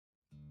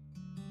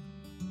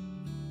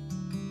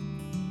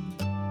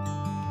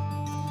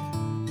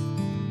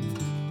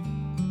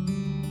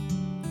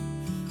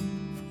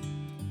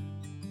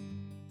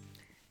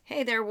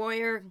Hey there,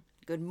 warrior.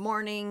 Good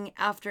morning,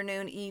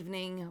 afternoon,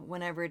 evening,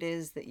 whenever it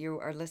is that you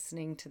are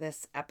listening to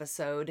this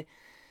episode.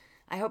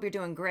 I hope you're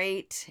doing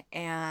great.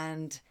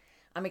 And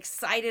I'm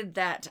excited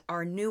that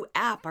our new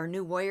app, our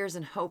new Warriors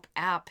and Hope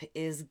app,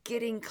 is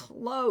getting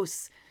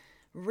close,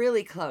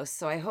 really close.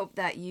 So I hope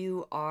that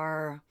you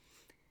are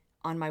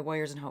on my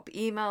Warriors and Hope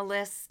email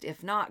list.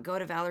 If not, go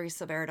to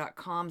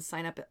valeriesilvera.com,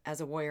 sign up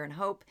as a Warrior and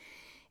Hope,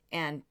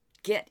 and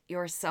get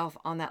yourself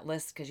on that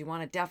list because you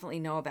want to definitely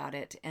know about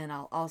it. And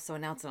I'll also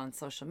announce it on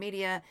social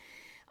media.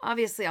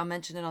 Obviously, I'll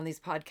mention it on these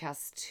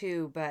podcasts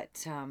too,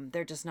 but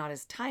they're just not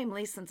as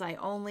timely since I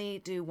only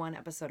do one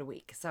episode a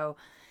week. So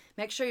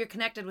make sure you're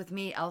connected with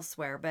me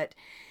elsewhere. But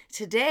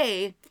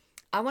today,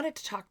 I wanted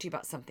to talk to you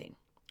about something.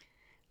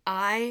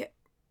 I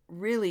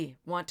really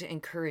want to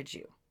encourage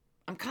you.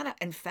 I'm kind of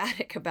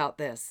emphatic about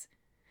this.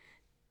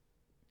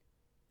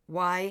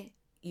 Why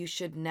you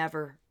should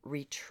never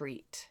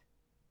retreat.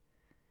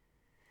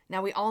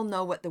 Now, we all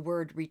know what the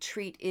word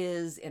retreat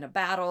is in a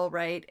battle,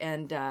 right?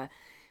 And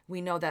we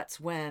know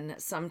that's when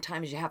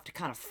sometimes you have to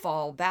kind of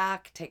fall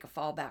back, take a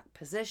fallback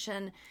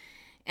position.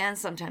 And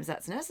sometimes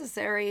that's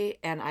necessary.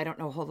 And I don't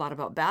know a whole lot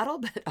about battle,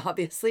 but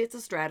obviously it's a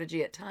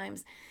strategy at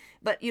times.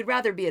 But you'd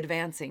rather be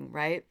advancing,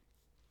 right?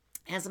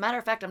 And as a matter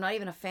of fact, I'm not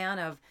even a fan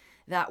of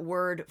that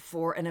word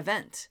for an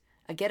event,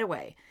 a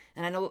getaway.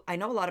 And I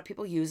know a lot of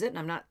people use it, and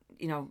I'm not,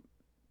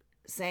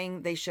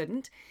 saying they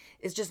shouldn't.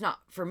 It's just not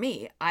for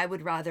me. I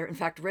would rather, in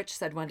fact, Rich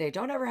said one day,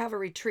 don't ever have a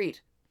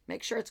retreat.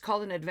 Make sure it's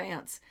called in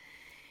advance.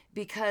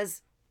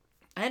 Because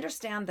I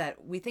understand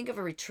that we think of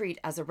a retreat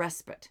as a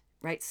respite,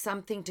 right?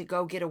 Something to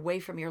go get away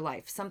from your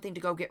life, something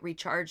to go get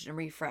recharged and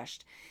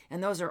refreshed.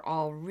 And those are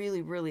all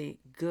really, really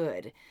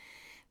good.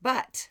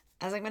 But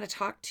as I'm going to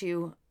talk to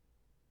you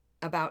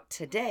about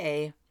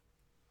today,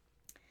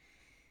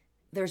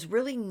 there's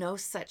really no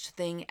such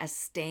thing as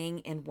staying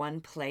in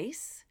one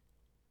place.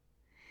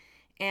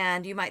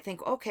 And you might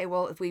think, okay,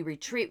 well, if we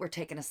retreat, we're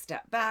taking a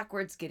step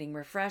backwards, getting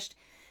refreshed.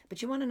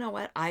 But you want to know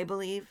what I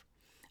believe?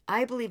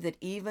 I believe that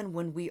even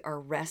when we are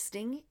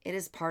resting, it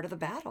is part of the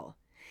battle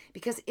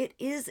because it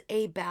is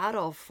a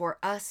battle for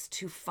us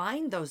to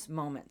find those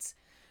moments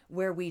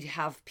where we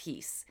have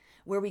peace,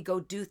 where we go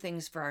do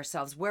things for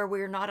ourselves, where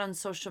we're not on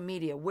social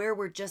media, where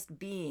we're just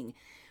being,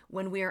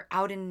 when we're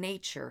out in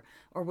nature,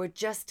 or we're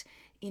just,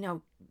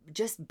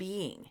 just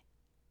being,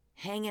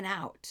 hanging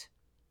out.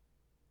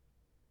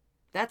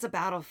 That's a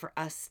battle for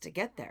us to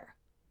get there.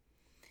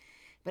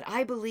 But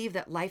I believe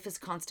that life is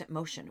constant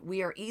motion.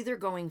 We are either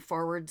going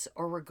forwards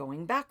or we're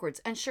going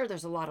backwards. And sure,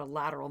 there's a lot of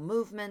lateral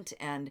movement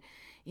and,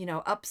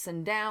 ups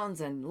and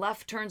downs and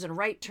left turns and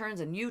right turns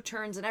and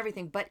U-turns and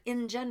everything. But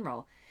in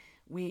general,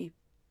 we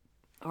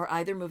are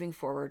either moving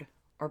forward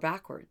or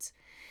backwards.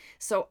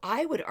 So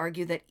I would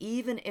argue that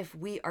even if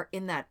we are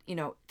in that,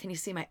 can you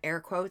see my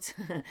air quotes?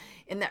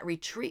 In that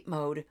retreat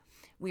mode,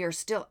 we are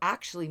still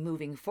actually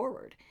moving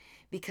forward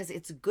because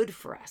it's good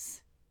for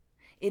us.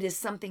 It is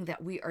something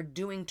that we are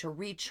doing to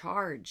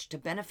recharge, to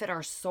benefit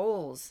our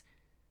souls,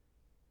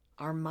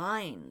 our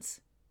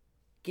minds,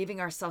 giving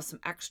ourselves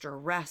some extra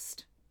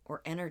rest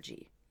or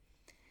energy.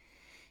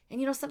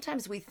 And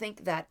sometimes we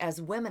think that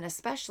as women,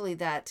 especially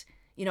that,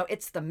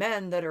 it's the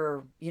men that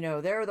are,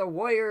 they're the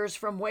warriors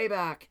from way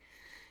back.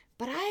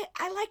 But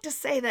I like to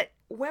say that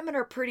women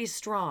are pretty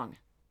strong,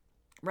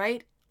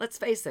 right? Let's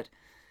face it.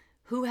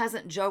 Who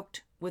hasn't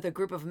joked with a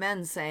group of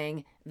men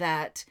saying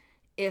that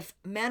if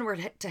men were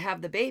to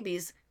have the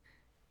babies,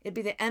 it'd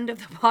be the end of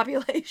the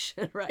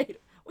population, right?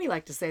 We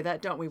like to say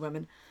that, don't we,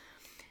 women?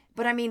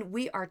 But I mean,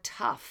 we are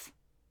tough.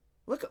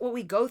 Look at what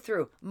we go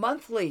through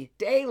monthly,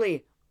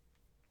 daily,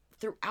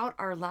 throughout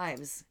our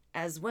lives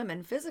as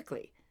women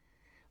physically.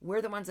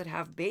 We're the ones that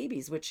have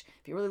babies, which,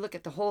 if you really look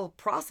at the whole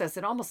process,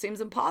 it almost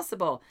seems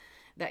impossible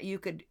that you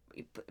could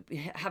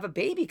have a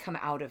baby come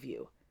out of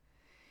you.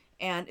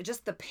 And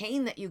just the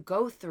pain that you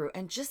go through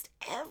and just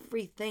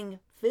everything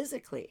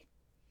physically.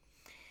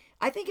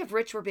 I think if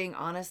Rich were being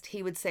honest,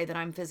 he would say that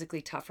I'm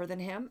physically tougher than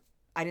him.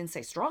 I didn't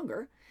say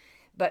stronger,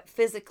 but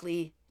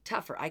physically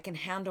tougher. I can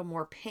handle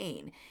more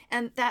pain.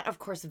 And that, of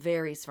course,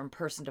 varies from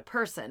person to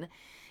person.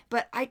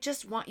 But I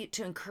just want you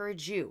to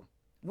encourage you,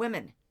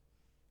 women.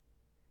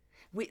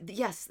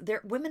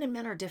 Women and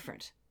men are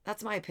different.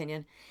 That's my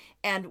opinion.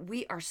 And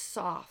we are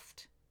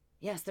soft.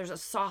 Yes, there's a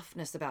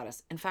softness about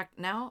us. In fact,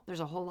 now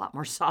there's a whole lot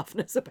more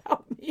softness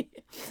about me.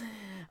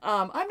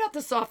 I'm not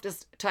the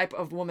softest type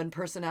of woman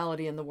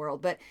personality in the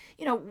world, but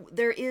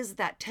there is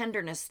that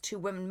tenderness to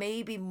women,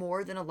 maybe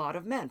more than a lot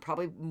of men,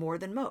 probably more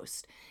than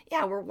most.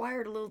 Yeah, we're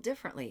wired a little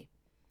differently,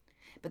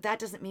 but that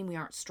doesn't mean we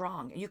aren't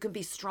strong. You can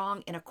be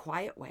strong in a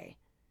quiet way.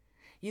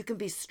 You can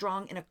be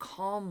strong in a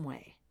calm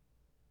way.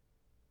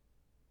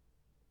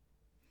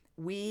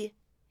 We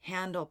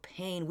handle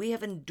pain. We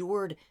have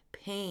endured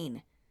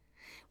pain.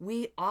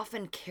 We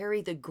often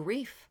carry the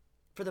grief,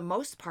 for the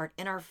most part,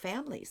 in our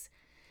families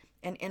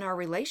and in our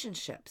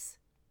relationships.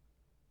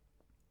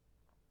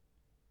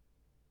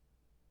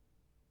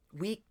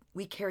 We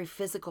carry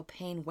physical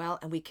pain well,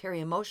 and we carry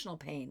emotional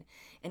pain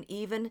and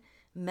even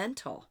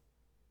mental.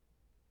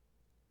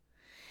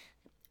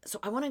 So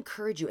I want to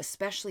encourage you,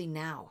 especially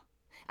now.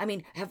 I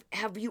mean,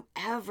 have you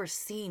ever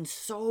seen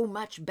so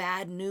much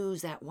bad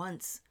news at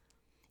once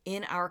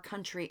in our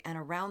country and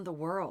around the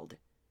world?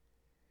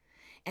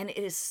 And it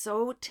is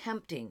so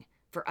tempting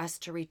for us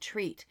to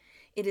retreat.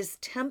 It is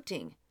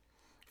tempting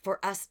for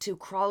us to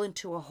crawl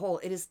into a hole.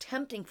 It is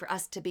tempting for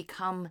us to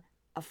become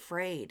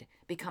afraid,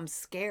 become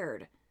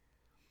scared.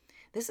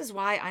 This is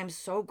why I'm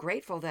so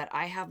grateful that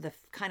I have the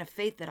kind of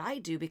faith that I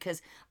do,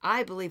 because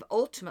I believe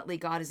ultimately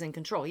God is in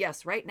control.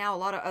 Yes, right now a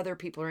lot of other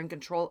people are in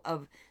control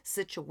of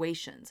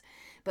situations,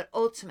 but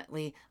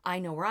ultimately I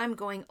know where I'm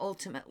going.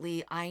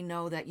 Ultimately, I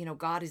know that,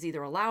 God is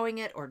either allowing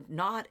it or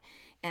not,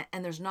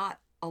 and there's not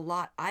a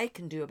lot I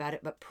can do about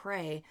it but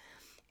pray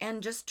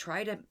and just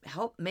try to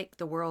help make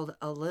the world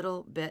a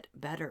little bit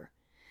better.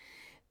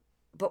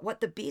 But what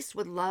the beast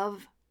would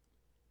love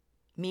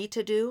me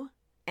to do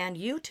and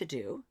you to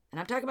do, and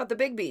I'm talking about the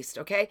big beast,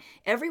 okay?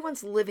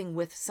 Everyone's living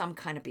with some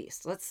kind of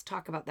beast. Let's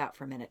talk about that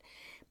for a minute.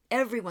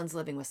 Everyone's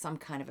living with some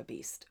kind of a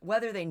beast,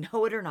 whether they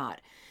know it or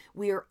not.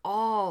 We are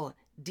all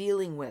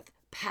dealing with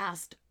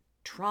past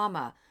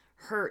trauma,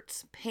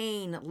 hurts,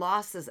 pain,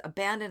 losses,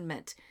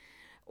 abandonment,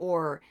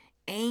 or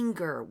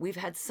anger. We've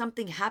had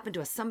something happen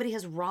to us. Somebody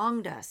has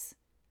wronged us.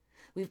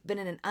 We've been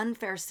in an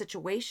unfair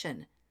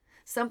situation.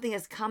 Something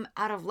has come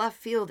out of left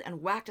field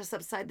and whacked us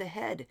upside the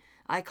head.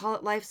 I call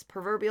it life's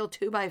proverbial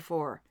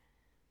 2x4.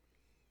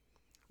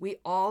 We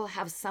all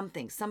have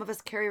something. Some of us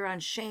carry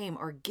around shame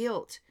or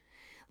guilt,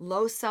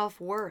 low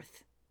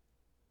self-worth.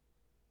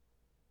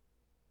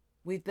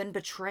 We've been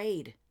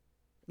betrayed.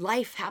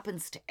 Life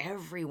happens to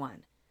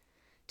everyone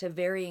to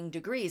varying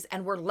degrees,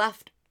 and we're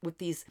left with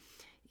these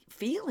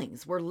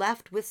feelings. We're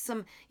left with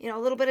some, a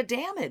little bit of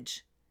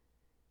damage.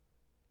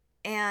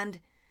 And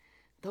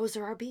those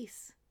are our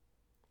beasts.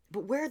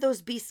 But where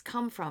those beasts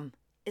come from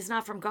is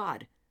not from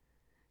God.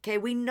 Okay,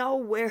 we know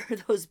where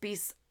those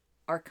beasts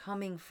are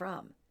coming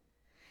from.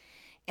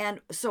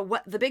 And so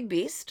what the big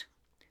beast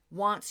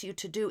wants you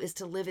to do is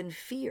to live in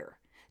fear,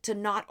 to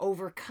not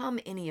overcome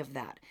any of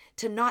that,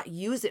 to not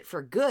use it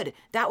for good.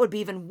 That would be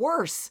even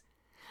worse.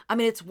 I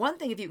mean, it's one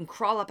thing if you can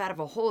crawl up out of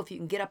a hole, if you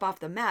can get up off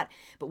the mat,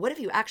 but what if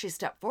you actually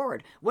step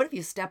forward? What if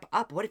you step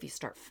up? What if you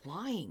start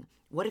flying?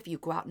 What if you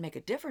go out and make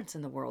a difference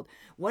in the world?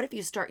 What if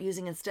you start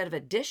using, instead of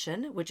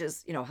addition, which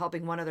is,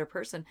 helping one other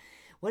person,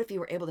 what if you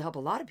were able to help a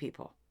lot of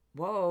people?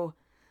 Whoa,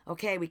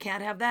 okay, we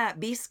can't have that.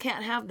 Beasts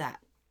can't have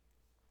that.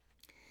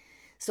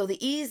 So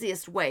the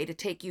easiest way to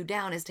take you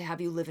down is to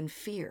have you live in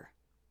fear.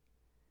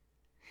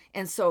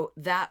 And so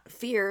that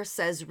fear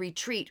says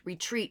retreat,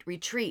 retreat,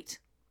 retreat.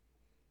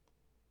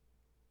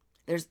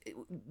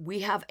 We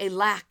have a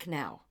lack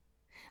now.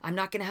 I'm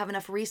not going to have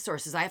enough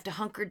resources. I have to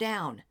hunker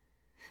down.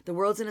 The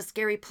world's in a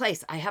scary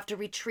place. I have to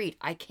retreat.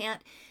 I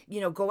can't,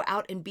 go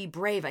out and be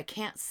brave. I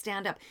can't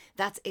stand up.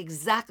 That's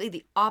exactly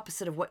the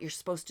opposite of what you're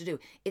supposed to do.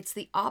 It's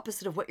the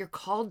opposite of what you're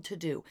called to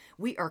do.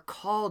 We are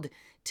called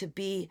to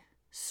be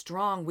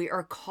strong. We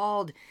are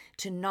called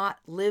to not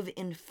live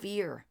in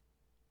fear.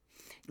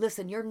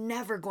 Listen, you're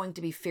never going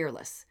to be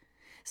fearless.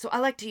 So I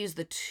like to use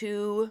the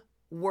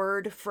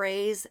 2-word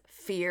phrase,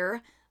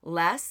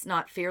 fearless,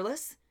 not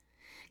fearless,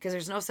 because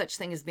there's no such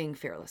thing as being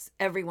fearless.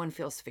 Everyone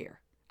feels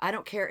fear. I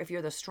don't care if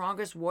you're the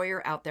strongest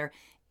warrior out there.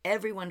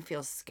 Everyone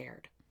feels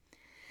scared.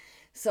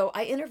 So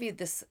I interviewed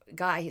this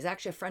guy. He's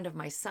actually a friend of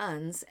my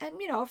son's and,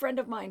 a friend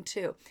of mine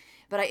too.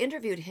 But I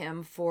interviewed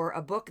him for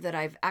a book that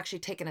I've actually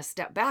taken a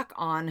step back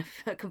on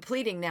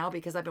completing now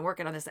because I've been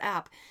working on this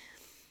app.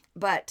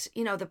 But,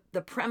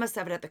 the premise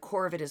of it, at the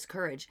core of it, is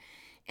courage.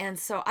 And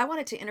so I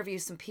wanted to interview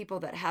some people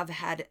that have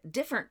had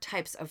different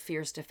types of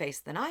fears to face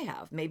than I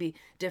have, maybe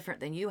different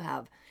than you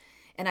have.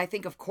 And I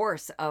think, of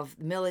course, of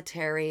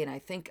military, and I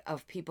think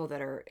of people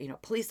that are,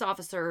 police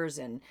officers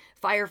and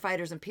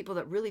firefighters and people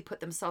that really put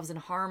themselves in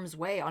harm's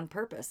way on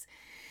purpose.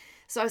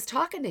 So I was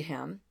talking to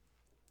him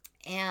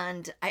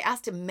and I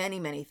asked him many,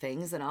 many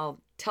things, and I'll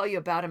tell you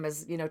about him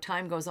as,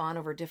 time goes on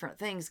over different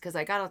things because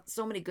I got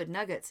so many good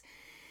nuggets.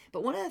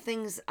 But one of the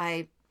things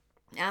I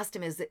asked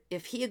him is that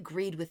if he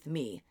agreed with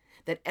me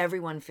that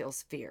everyone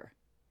feels fear.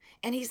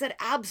 And he said,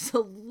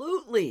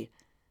 absolutely.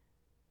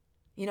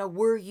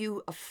 Were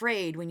you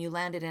afraid when you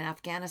landed in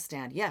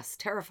Afghanistan? Yes,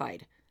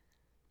 terrified.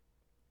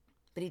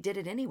 But he did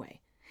it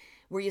anyway.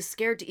 Were you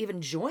scared to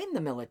even join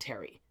the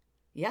military?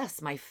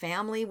 Yes, my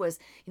family was,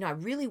 I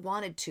really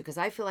wanted to because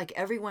I feel like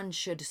everyone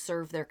should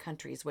serve their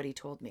country is what he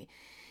told me.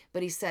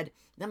 But he said,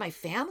 then my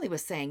family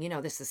was saying,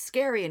 this is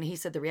scary. And he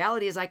said, the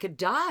reality is I could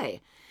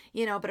die,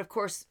 but of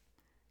course,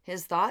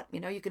 his thought,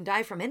 you can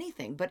die from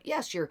anything. But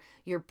yes,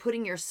 you're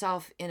putting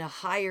yourself in a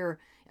higher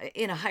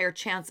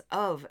chance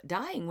of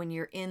dying when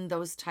you're in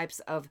those types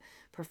of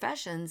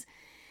professions.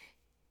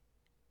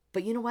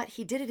 But you know what?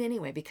 He did it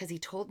anyway because he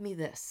told me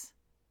this.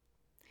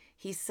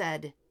 He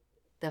said,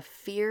 the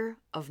fear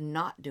of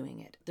not doing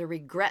it, the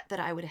regret that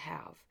I would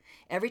have.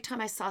 Every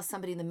time I saw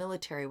somebody in the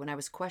military when I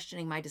was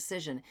questioning my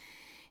decision,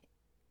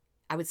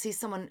 I would see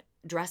someone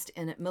dressed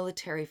in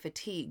military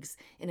fatigues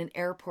in an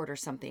airport or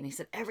something. He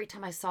said, every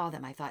time I saw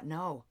them, I thought,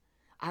 no,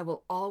 I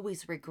will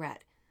always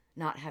regret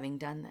not having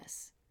done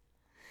this.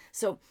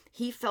 So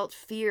he felt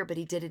fear, but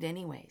he did it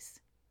anyways.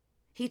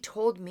 He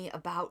told me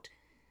about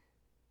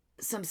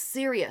some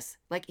serious,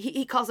 like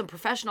he calls them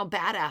professional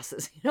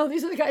badasses.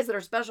 These are the guys that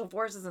are special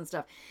forces and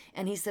stuff.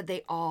 And he said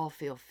they all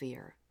feel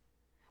fear.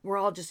 We're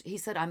all just, he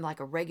said, I'm like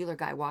a regular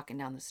guy walking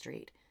down the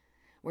street.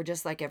 We're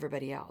just like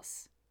everybody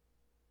else.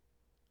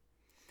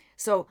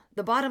 So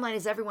the bottom line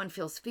is everyone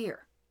feels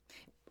fear.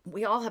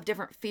 We all have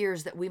different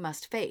fears that we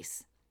must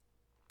face.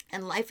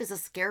 And life is a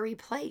scary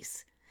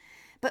place.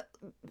 But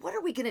what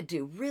are we going to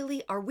do?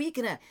 Really? Are we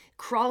going to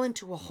crawl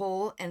into a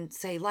hole and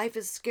say, life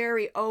is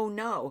scary? Oh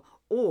no.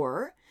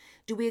 Or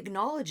do we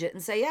acknowledge it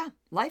and say, yeah,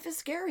 life is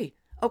scary.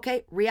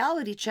 Okay,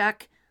 reality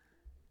check.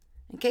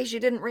 In case you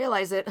didn't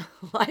realize it,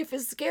 life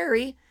is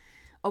scary.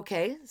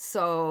 Okay,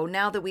 so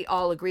now that we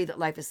all agree that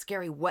life is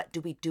scary, what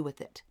do we do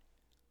with it?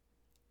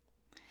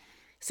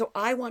 So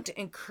I want to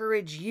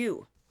encourage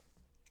you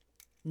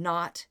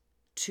not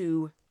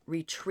to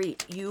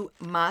retreat. You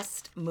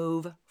must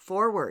move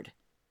forward.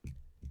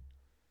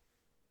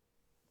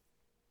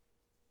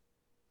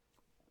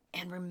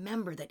 And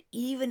remember that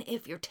even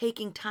if you're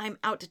taking time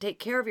out to take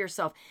care of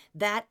yourself,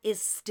 that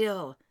is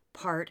still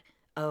part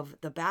of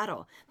the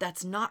battle.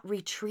 That's not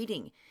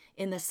retreating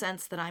in the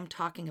sense that I'm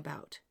talking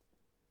about.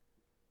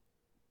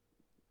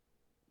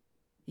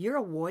 You're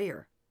a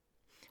warrior.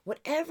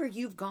 Whatever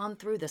you've gone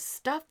through, the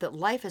stuff that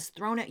life has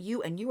thrown at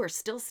you, and you are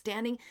still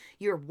standing,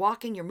 you're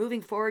walking, you're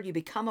moving forward, you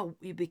became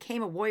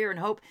a warrior in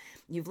hope,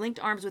 you've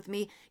linked arms with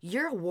me,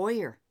 you're a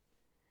warrior.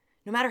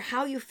 No matter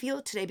how you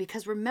feel today,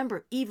 because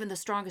remember, even the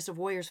strongest of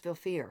warriors feel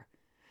fear.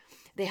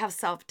 They have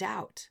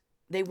self-doubt.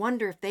 They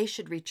wonder if they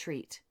should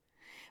retreat.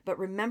 But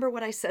remember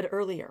what I said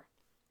earlier.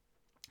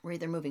 We're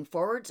either moving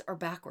forwards or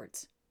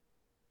backwards.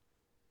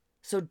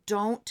 So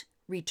don't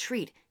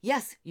retreat.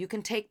 Yes, you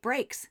can take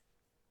breaks.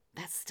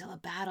 That's still a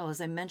battle,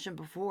 as I mentioned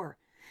before.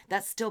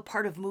 That's still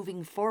part of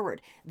moving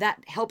forward.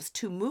 That helps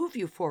to move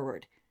you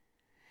forward.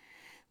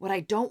 What I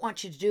don't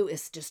want you to do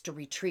is just to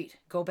retreat,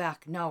 go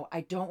back. No,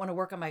 I don't want to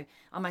work on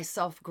my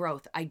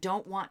self-growth. I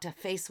don't want to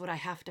face what I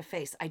have to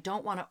face. I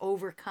don't want to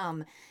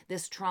overcome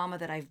this trauma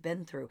that I've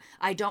been through.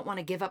 I don't want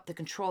to give up the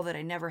control that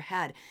I never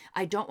had.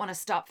 I don't want to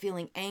stop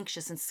feeling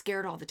anxious and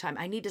scared all the time.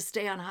 I need to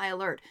stay on high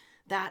alert.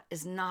 That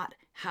is not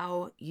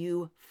how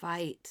you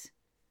fight.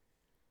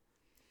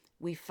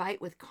 We fight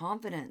with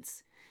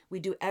confidence. We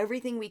do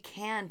everything we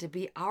can to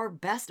be our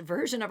best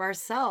version of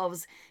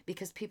ourselves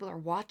because people are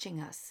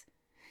watching us.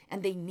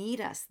 And they need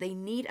us. They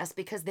need us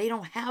because they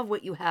don't have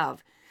what you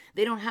have.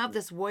 They don't have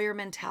this warrior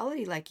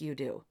mentality like you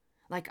do,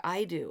 like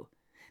I do.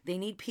 They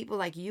need people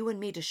like you and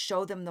me to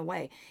show them the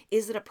way.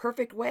 Is it a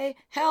perfect way?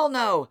 Hell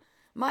no.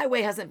 My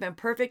way hasn't been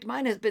perfect.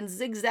 Mine has been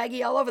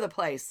zigzaggy all over the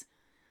place.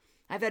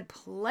 I've had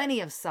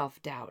plenty of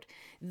self-doubt.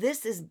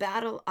 This is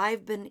battle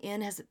I've been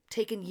in has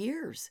taken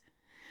years.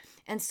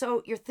 And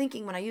so you're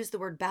thinking, when I use the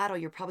word battle,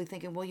 you're probably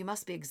thinking, well, you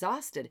must be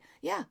exhausted.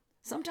 Yeah,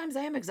 sometimes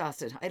I am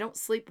exhausted. I don't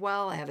sleep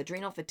well. I have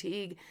adrenal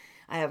fatigue.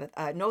 I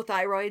have no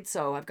thyroid.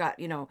 So I've got,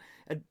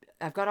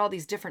 I've got all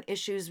these different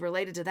issues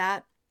related to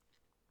that.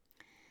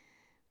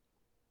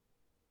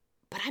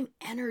 But I'm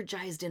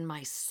energized in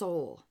my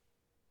soul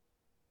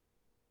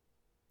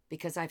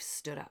because I've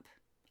stood up.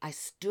 I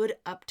stood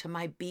up to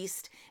my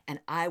beast, and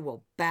I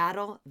will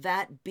battle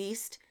that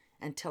beast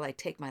until I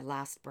take my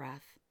last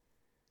breath.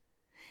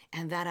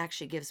 And that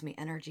actually gives me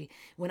energy.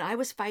 When I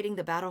was fighting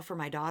the battle for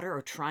my daughter,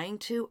 or trying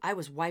to, I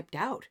was wiped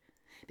out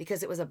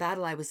because it was a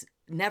battle I was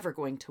never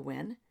going to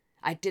win.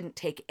 I didn't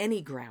take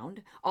any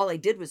ground. All I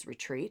did was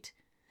retreat.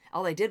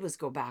 All I did was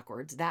go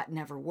backwards. That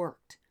never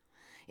worked.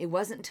 It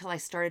wasn't until I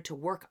started to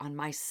work on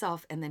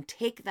myself and then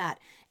take that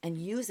and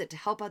use it to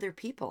help other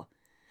people.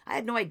 I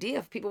had no idea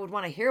if people would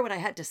want to hear what I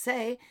had to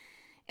say.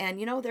 And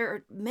there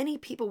are many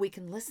people we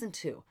can listen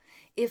to.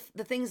 If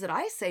the things that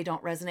I say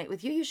don't resonate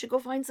with you, you should go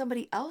find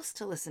somebody else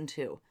to listen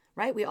to,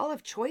 right? We all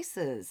have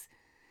choices.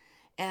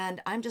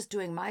 And I'm just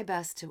doing my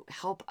best to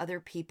help other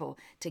people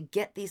to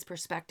get these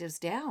perspectives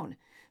down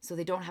so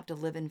they don't have to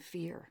live in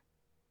fear.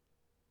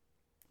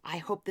 I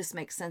hope this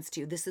makes sense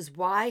to you. This is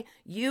why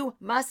you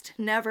must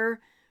never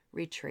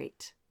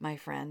retreat, my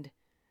friend.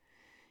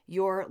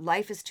 Your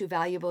life is too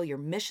valuable. Your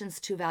mission's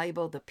too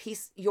valuable.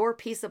 Your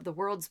piece of the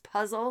world's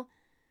puzzle.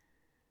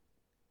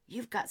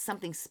 You've got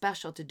something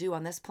special to do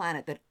on this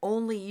planet that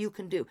only you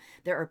can do.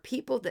 There are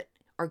people that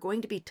are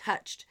going to be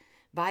touched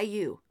by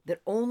you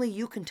that only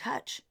you can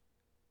touch.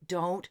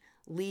 Don't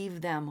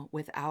leave them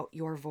without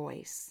your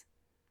voice.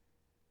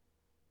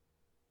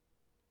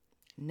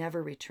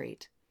 Never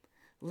retreat.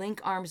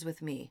 Link arms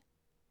with me.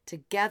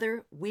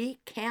 Together, we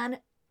can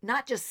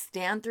not just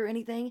stand through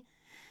anything.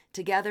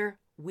 Together,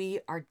 we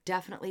are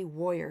definitely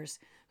warriors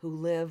who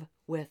live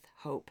with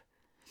hope.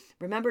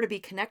 Remember to be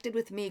connected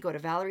with me. Go to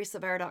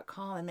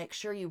ValerieSilvera.com and make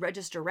sure you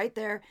register right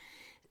there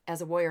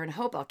as a Warrior in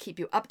Hope. I'll keep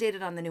you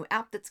updated on the new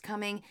app that's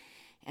coming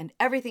and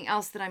everything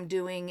else that I'm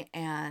doing.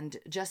 And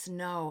just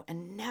know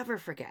and never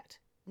forget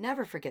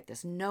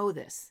this, know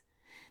this,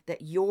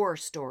 that your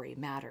story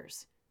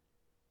matters.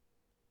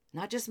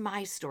 Not just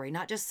my story,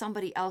 not just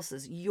somebody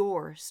else's,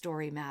 your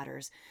story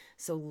matters.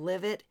 So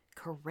live it,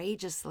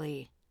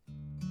 courageously.